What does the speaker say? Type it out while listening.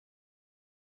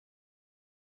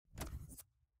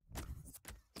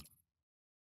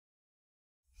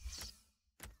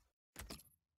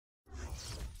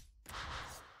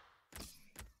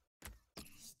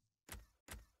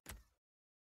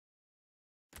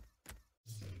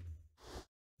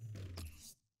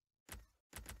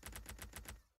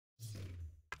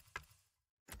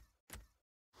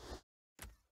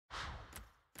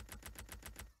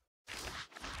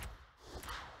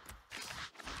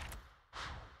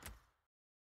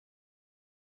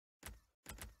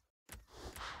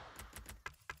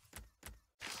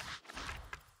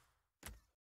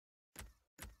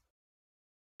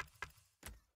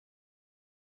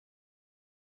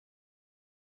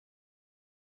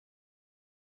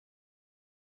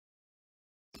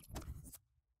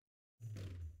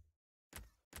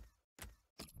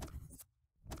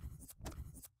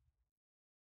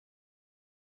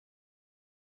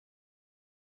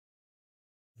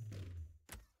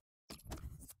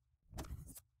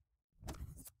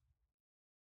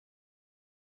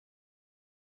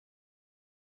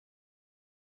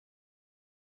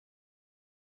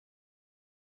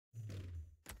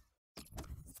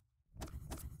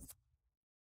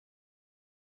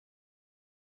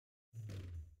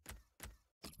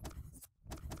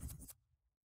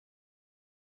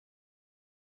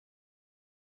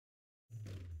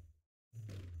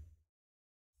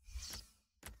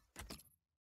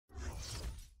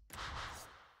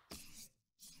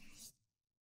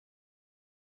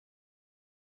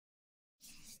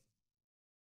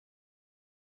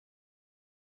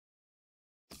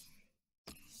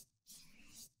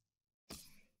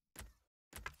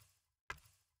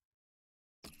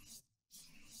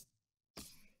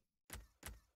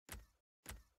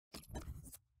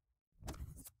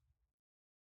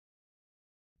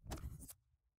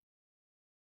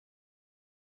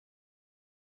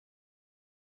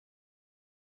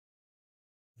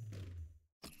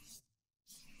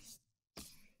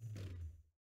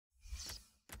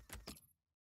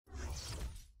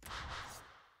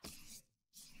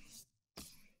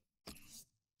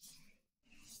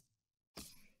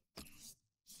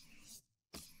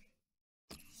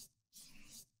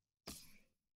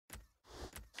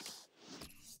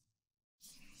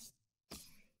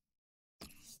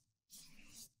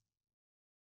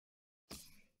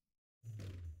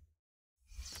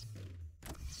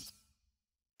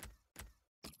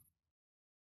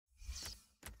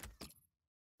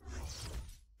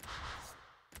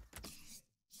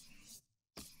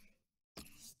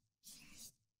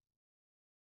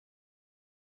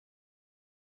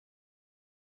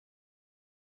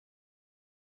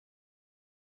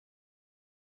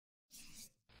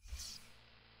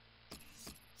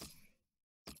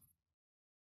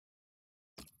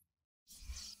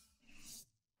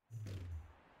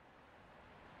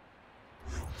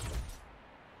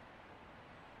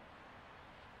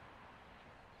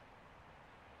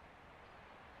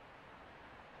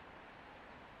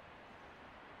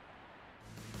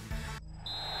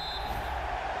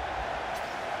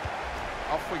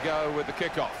we go with the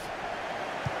kickoff.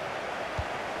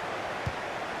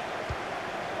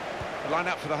 Line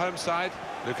up for the home side.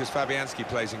 Lucas Fabianski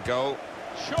plays in goal.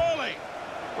 Surely!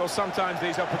 Well, sometimes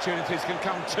these opportunities can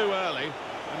come too early,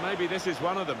 and maybe this is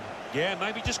one of them. Yeah,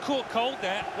 maybe just caught cold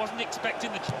there. Wasn't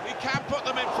expecting the... He can put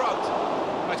them in front.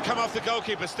 It's come off the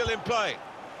goalkeeper, still in play.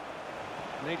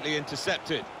 Neatly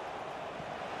intercepted.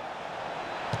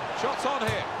 Shots on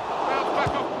here. Bounce back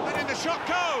off, and in the shot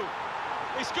go!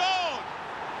 He scored!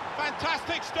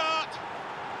 Fantastic start.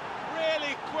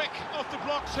 Really quick off the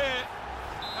blocks here.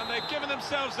 And they've given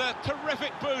themselves a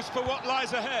terrific boost for what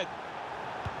lies ahead.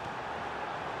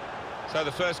 So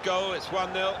the first goal, it's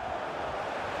 1-0.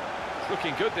 It's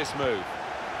looking good, this move.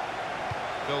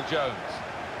 Phil Jones.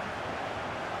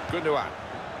 Gundogan.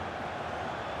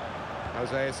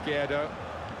 Jose Izquierdo.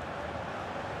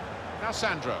 Now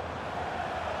Sandro.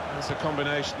 It's a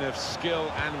combination of skill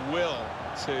and will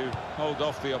to hold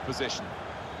off the opposition.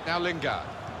 Now Lingard.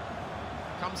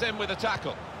 Comes in with a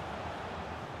tackle.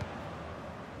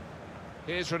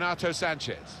 Here's Renato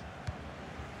Sanchez.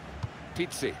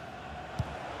 Pizzi.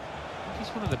 He's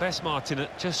one of the best, Martin,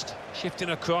 at just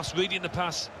shifting across, reading the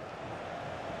pass.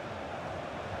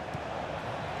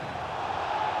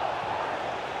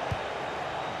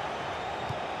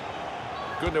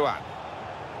 Gundogan.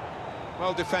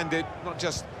 Well defended, not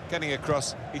just getting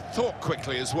across, he thought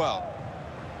quickly as well.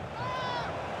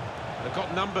 They've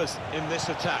got numbers in this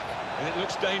attack, and it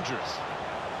looks dangerous.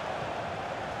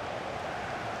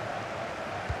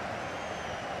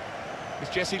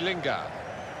 It's Jesse Lingard.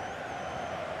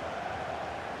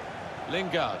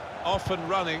 Lingard off and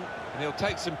running, and he'll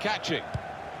take some catching.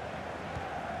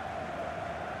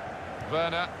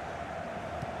 Werner.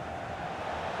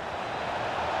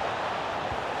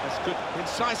 That's good,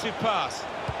 incisive pass.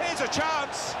 Here's a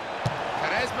chance.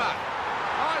 Quaresma.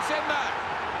 Oh, it's in there.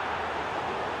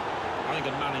 I think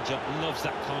a manager loves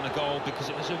that kind of goal because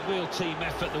it was a real team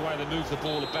effort, the way they moved the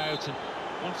ball about, and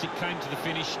once it came to the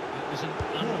finish, it was an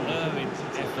unnerving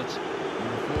effort.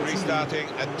 Restarting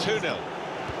at 2-0.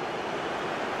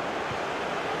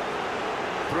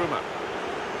 Bruma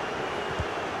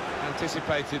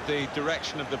anticipated the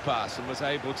direction of the pass and was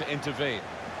able to intervene.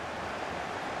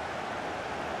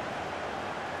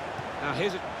 Now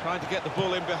here's it, trying to get the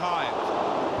ball in behind.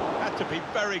 Had to be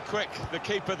very quick, the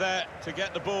keeper there, to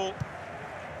get the ball.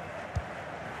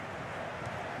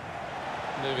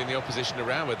 Moving the opposition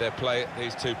around with their play,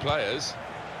 these two players.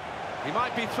 He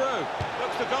might be through.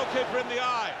 Looks the goalkeeper in the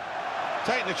eye.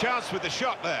 Taking the chance with the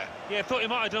shot there. Yeah, thought he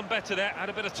might have done better there. Had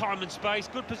a bit of time and space.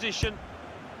 Good position.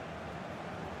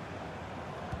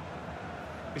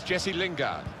 It's Jesse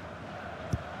Lingard.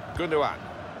 Gundogan.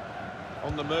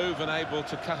 On the move and able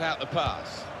to cut out the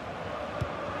pass.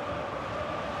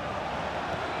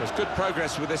 There's good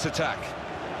progress with this attack.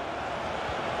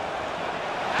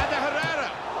 And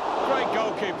Herrera. Great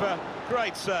goalkeeper.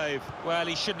 Great save. Well,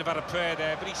 he shouldn't have had a prayer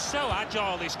there, but he's so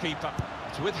agile, this keeper.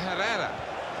 It's with Herrera.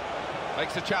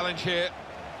 Makes the challenge here.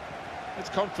 It's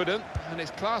confident and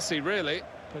it's classy, really,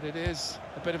 but it is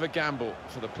a bit of a gamble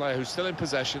for the player who's still in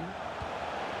possession.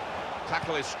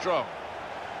 Tackle is strong.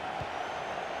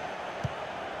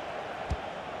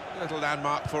 Little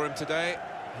landmark for him today,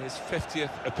 his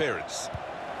 50th appearance.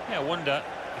 Yeah, I wonder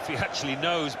if he actually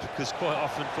knows, because quite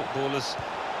often footballers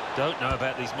don't know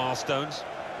about these milestones.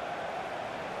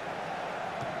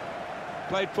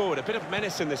 Played forward, a bit of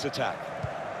menace in this attack.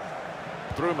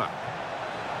 Bruma.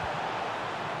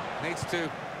 Needs to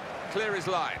clear his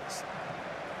lines.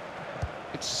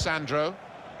 It's Sandro.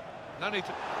 No need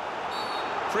to...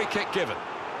 Free kick given.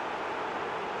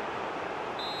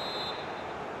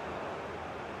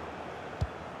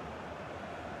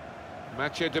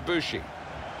 Mathieu Debuchy.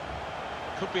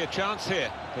 Could be a chance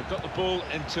here. They've got the ball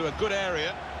into a good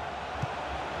area.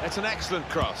 It's an excellent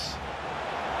cross.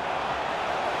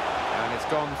 And it's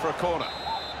gone for a corner.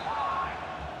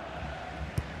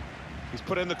 He's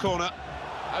put in the corner.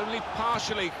 Only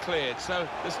partially cleared, so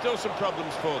there's still some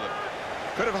problems for them.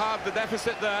 Could have halved the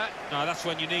deficit there. No, that's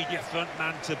when you need your front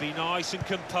man to be nice and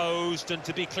composed and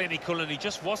to be clinical, and he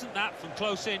just wasn't that from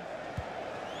close in.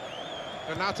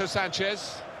 Renato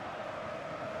Sanchez.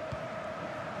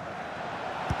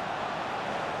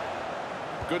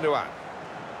 Gundogan.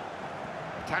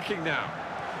 Attacking now.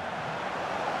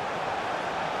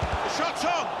 The shot's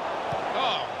on!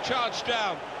 Oh, charged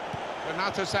down.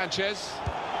 Renato Sanchez.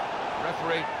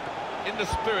 Referee in the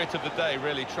spirit of the day,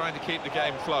 really, trying to keep the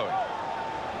game flowing.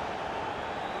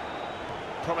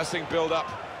 Promising build-up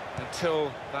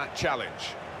until that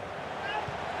challenge.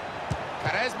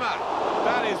 Quaresma.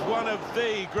 That is one of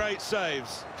the great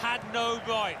saves. Had no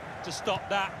right to stop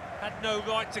that. Had no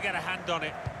right to get a hand on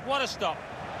it. What a stop.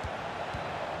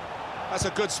 That's a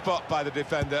good spot by the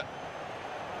defender.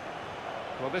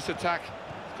 Well, this attack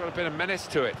has got a bit of menace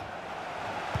to it.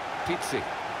 Pizzi.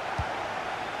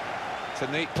 It's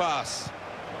a neat pass.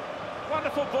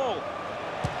 Wonderful ball.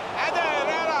 And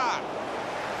Herrera!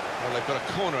 Well, they've got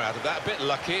a corner out of that. A bit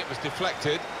lucky, it was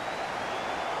deflected.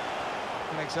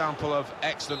 An example of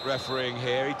excellent refereeing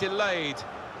here. He delayed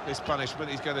this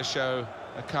punishment. He's going to show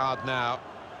a card now.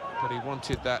 But he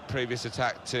wanted that previous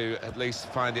attack to at least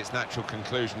find its natural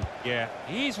conclusion. Yeah,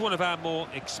 he's one of our more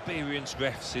experienced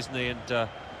refs, isn't he? And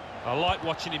I like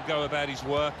watching him go about his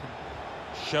work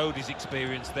and showed his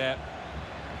experience there.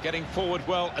 Getting forward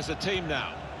well as a team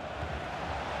now.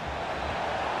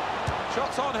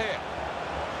 Shots on here.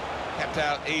 Kept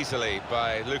out easily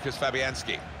by Lucas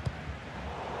Fabianski.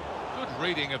 Good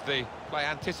reading of the play,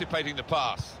 anticipating the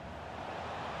pass.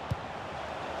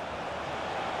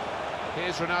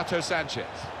 Here's Renato Sanchez.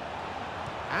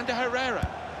 And Herrera.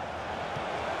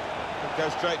 It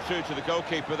goes straight through to the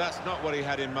goalkeeper. That's not what he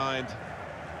had in mind.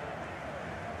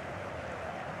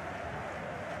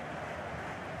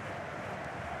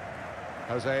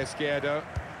 Jose Izquierdo.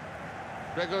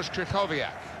 Grzegorz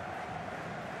Krychowiak.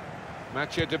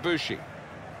 Maciej Debuchy.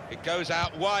 It goes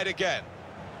out wide again.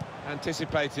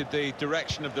 Anticipated the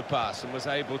direction of the pass and was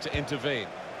able to intervene.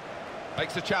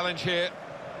 Makes the challenge here.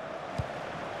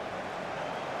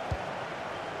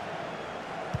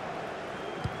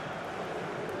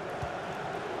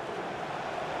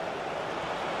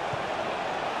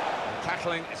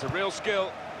 Tackling is a real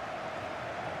skill.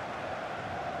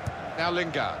 Now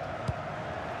Lingard.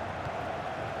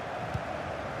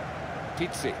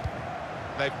 Pizzi.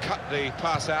 They've cut the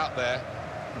pass out there,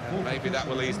 and maybe that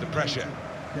will ease the pressure.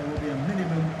 There will be a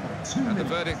minimum of 2 minutes. And the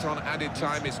verdict on added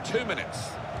time is 2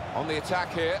 minutes. On the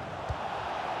attack here.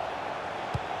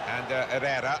 And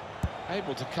Herrera.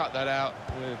 Able to cut that out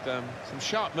with some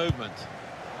sharp movement.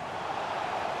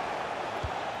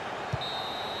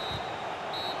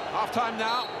 Half-time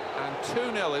now, and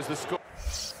 2-0 is the score.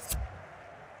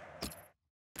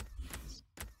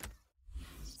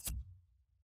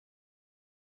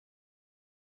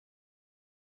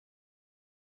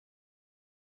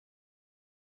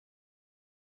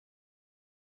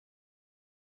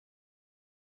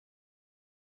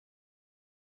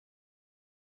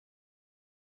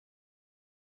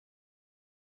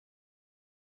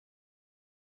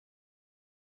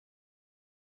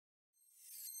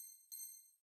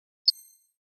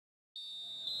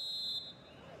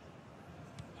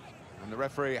 The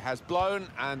referee has blown,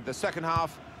 and the second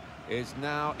half is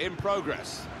now in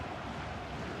progress.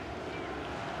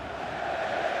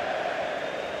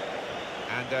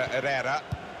 And Herrera.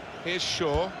 Here's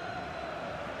Shaw.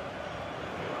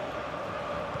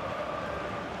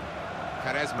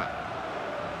 Quaresma.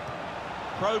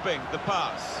 Probing the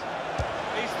pass.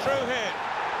 He's through here.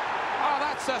 Oh,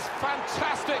 that's a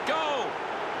fantastic goal.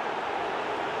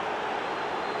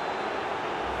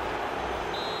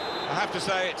 I have to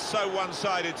say it's so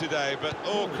one-sided today, but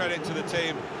all credit to the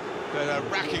team that are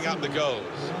racking up the goals.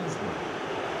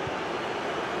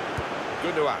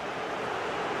 Gundogan.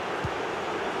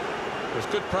 There's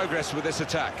good progress with this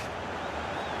attack.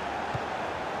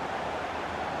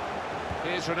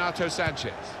 Here's Renato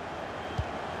Sanchez.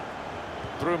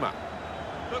 Bruma.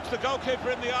 Looks the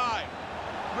goalkeeper in the eye.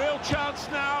 Real chance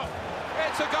now.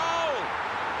 It's a goal!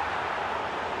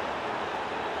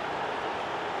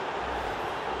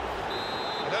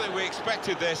 I don't think we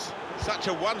expected this, such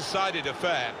a one-sided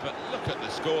affair, but look at the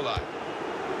scoreline.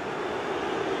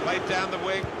 Played down the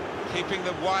wing, keeping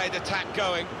the wide attack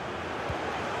going.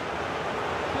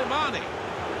 Slimani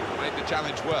Made the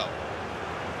challenge well.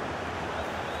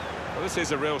 Well, this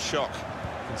is a real shock.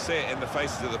 You can see it in the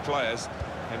faces of the players,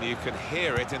 and you can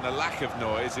hear it in the lack of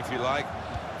noise, if you like,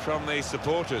 from the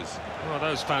supporters. Well,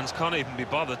 those fans can't even be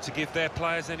bothered to give their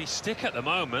players any stick at the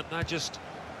moment. They're just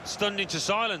stunned into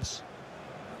silence.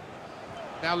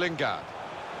 Now Lingard.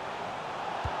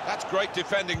 That's great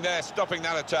defending there, stopping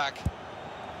that attack.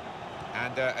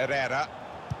 And Herrera.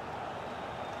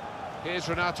 Here's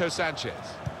Renato Sanchez.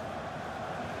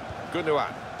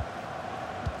 Gundogan.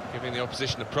 Giving the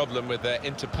opposition a problem with their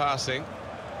interpassing.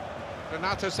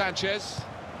 Renato Sanchez.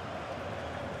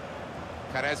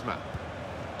 Quaresma.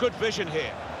 Good vision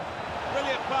here.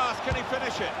 Brilliant pass, can he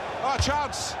finish it? Oh,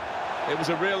 chance! It was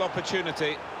a real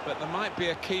opportunity, but there might be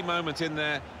a key moment in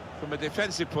there from a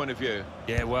defensive point of view.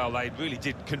 Yeah, well, they really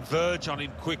did converge on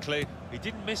him quickly. He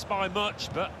didn't miss by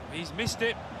much, but he's missed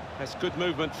it. There's good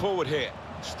movement forward here.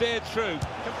 Steered through.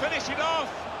 Can finish it off!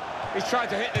 He's tried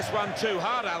to hit this one too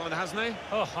hard, Alan, hasn't he?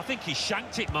 Oh, I think he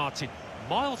shanked it, Martin.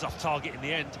 Miles off target in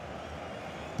the end.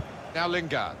 Now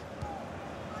Lingard.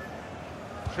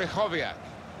 Krychowiak.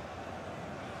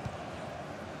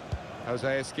 Jose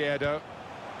Izquierdo.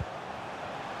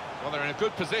 Well, they're in a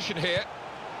good position here.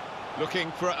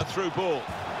 Looking for a through ball.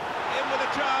 In with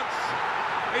a chance.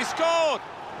 He scored!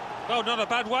 Well, not a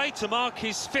bad way to mark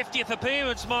his 50th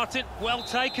appearance, Martin. Well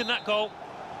taken, that goal.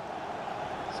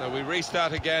 So we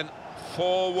restart again,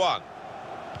 4-1.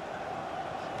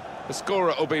 The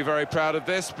scorer will be very proud of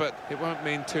this, but it won't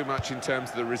mean too much in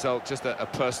terms of the result, just a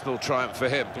personal triumph for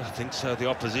him. I think so. The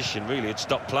opposition really had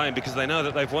stopped playing because they know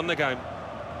that they've won the game.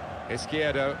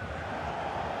 Izquierdo.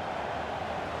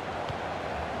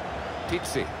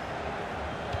 Pizzi.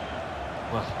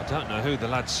 Well, I don't know who the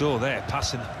lad saw there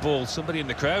passing the ball. Somebody in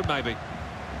the crowd, maybe.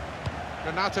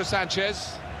 Renato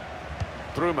Sanchez.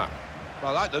 Bruma.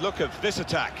 Well, I like the look of this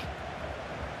attack.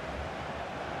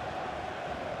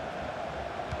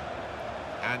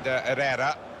 And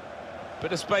Herrera.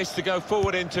 Bit of space to go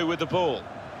forward into with the ball.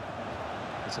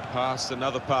 It's a pass,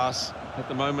 another pass. At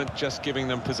the moment, just giving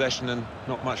them possession and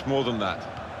not much more than that.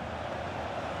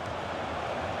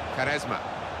 Quaresma.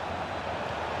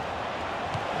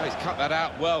 Oh, he's cut that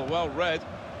out well read.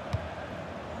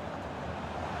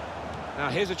 Now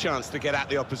here's a chance to get at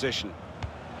the opposition.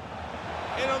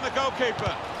 In on the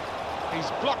goalkeeper. He's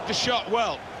blocked the shot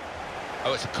well.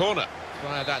 Oh, it's a corner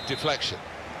via that deflection.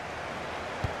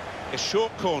 A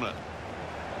short corner.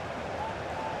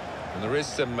 And there is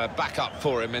some backup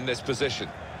for him in this position.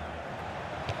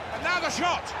 And now the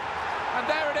shot! And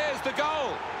there it is, the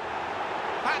goal!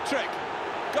 Hat-trick!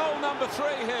 Goal number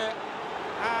 3 here.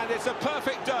 And it's a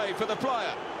perfect day for the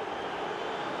player.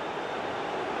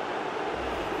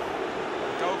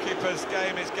 Goalkeeper's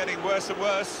game is getting worse and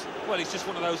worse. Well, it's just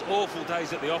one of those awful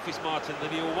days at the office, Martin,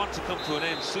 that he'll want to come to an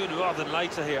end sooner rather than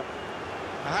later here.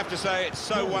 I have to say it's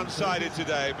so one-sided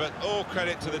today, but all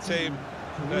credit to the team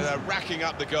that are racking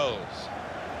up the goals.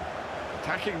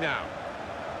 Attacking now.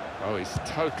 Oh, he's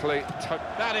totally...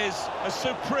 That is a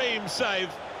supreme save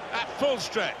at full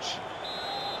stretch.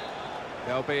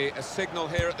 There'll be a signal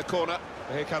here at the corner.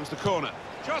 Here comes the corner.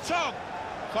 Shot on!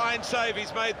 Fine save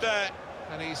he's made there.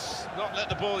 And he's not let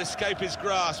the ball escape his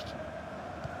grasp.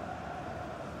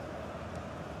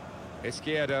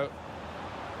 Izquierdo.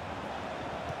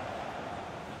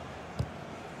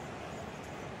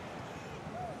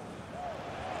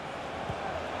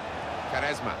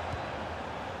 Quaresma.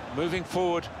 Moving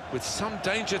forward with some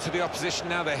danger to the opposition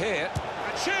now they're here.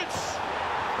 And shoots!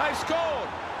 They've scored!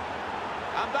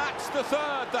 And that's the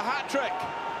third, the hat-trick.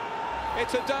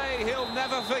 It's a day he'll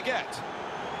never forget.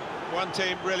 One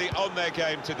team really on their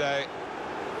game today,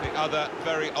 the other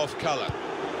very off-colour.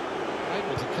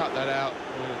 Able to cut that out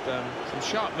with some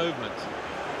sharp movement.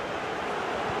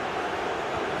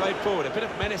 Played forward, a bit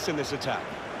of menace in this attack.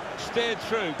 Steered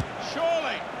through,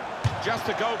 surely! Just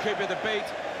the goalkeeper to beat.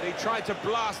 He tried to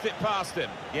blast it past him.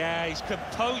 Yeah, his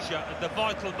composure at the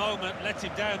vital moment let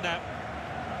him down now.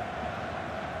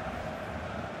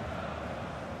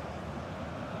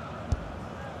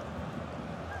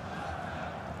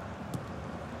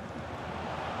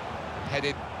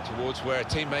 Headed towards where a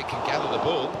teammate can gather the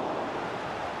ball.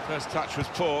 First touch was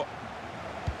poor.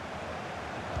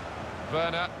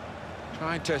 Werner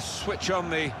trying to switch on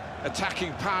the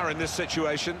attacking power in this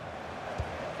situation.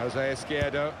 Jose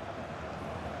Izquierdo.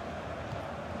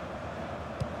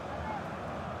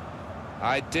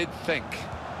 I did think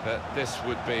that this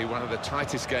would be one of the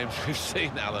tightest games we've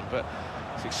seen, Alan, but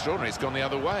it's extraordinary. It's gone the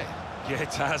other way. Yeah,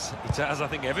 it has. It has. I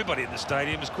think everybody in the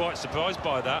stadium is quite surprised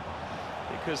by that,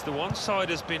 because the one side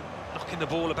has been knocking the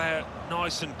ball about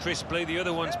nice and crisply, the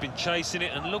other one's been chasing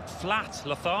it and looked flat,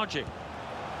 lethargic.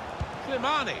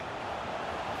 Slimani.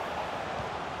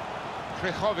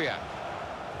 Krychowiak.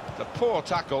 It's a poor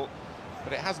tackle,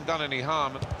 but it hasn't done any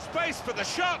harm. Space for the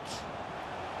shot!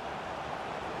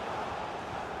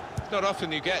 It's not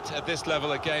often you get at this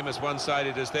level a game as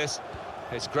one-sided as this.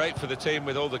 It's great for the team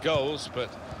with all the goals, but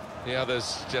the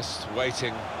others just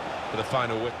waiting for the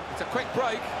final win. It's a quick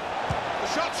break. The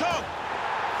shot's on!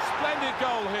 Splendid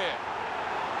goal here.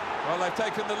 Well, they've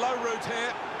taken the low route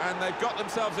here, and they've got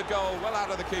themselves a goal well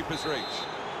out of the keeper's reach.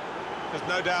 There's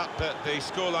no doubt that the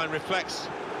scoreline reflects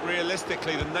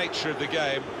realistically the nature of the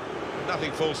game.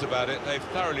 Nothing false about it. They've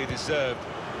thoroughly deserved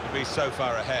to be so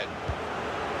far ahead.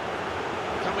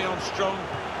 Coming on strong,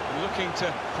 looking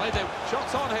to play their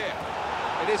shots on here.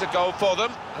 It is a goal for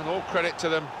them, and all credit to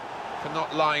them for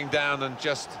not lying down and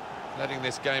just letting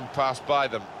this game pass by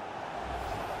them.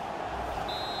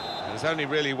 There's only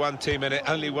really one team in it,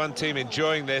 only one team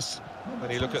enjoying this when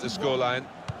you look at the scoreline.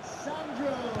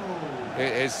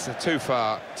 It is too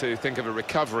far to think of a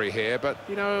recovery here, but,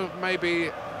 you know, maybe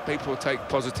people take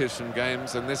positives from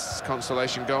games, and this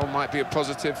consolation goal might be a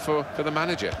positive for the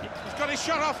manager. He's got his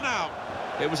shot off now.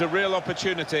 It was a real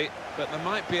opportunity, but there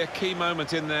might be a key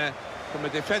moment in there from a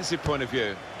defensive point of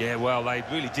view. Yeah, well, they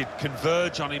really did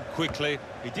converge on him quickly.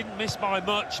 He didn't miss by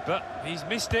much, but he's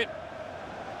missed it.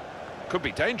 Could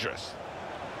be dangerous.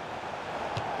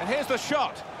 And here's the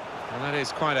shot. And that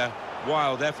is quite a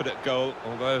wild effort at goal,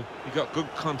 although he got good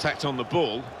contact on the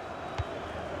ball.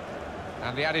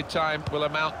 And the added time will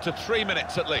amount to 3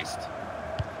 minutes at least.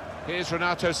 Here's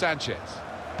Renato Sanchez.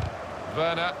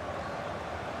 Werner.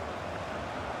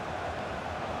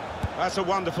 That's a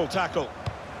wonderful tackle.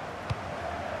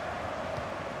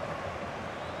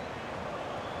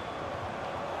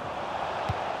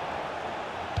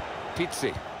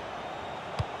 Pizzi.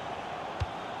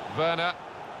 Werner.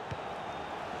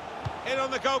 In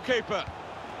on the goalkeeper.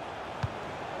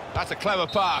 That's a clever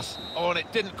pass. Oh, and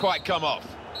it didn't quite come off.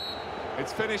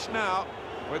 It's finished now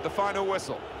with the final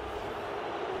whistle.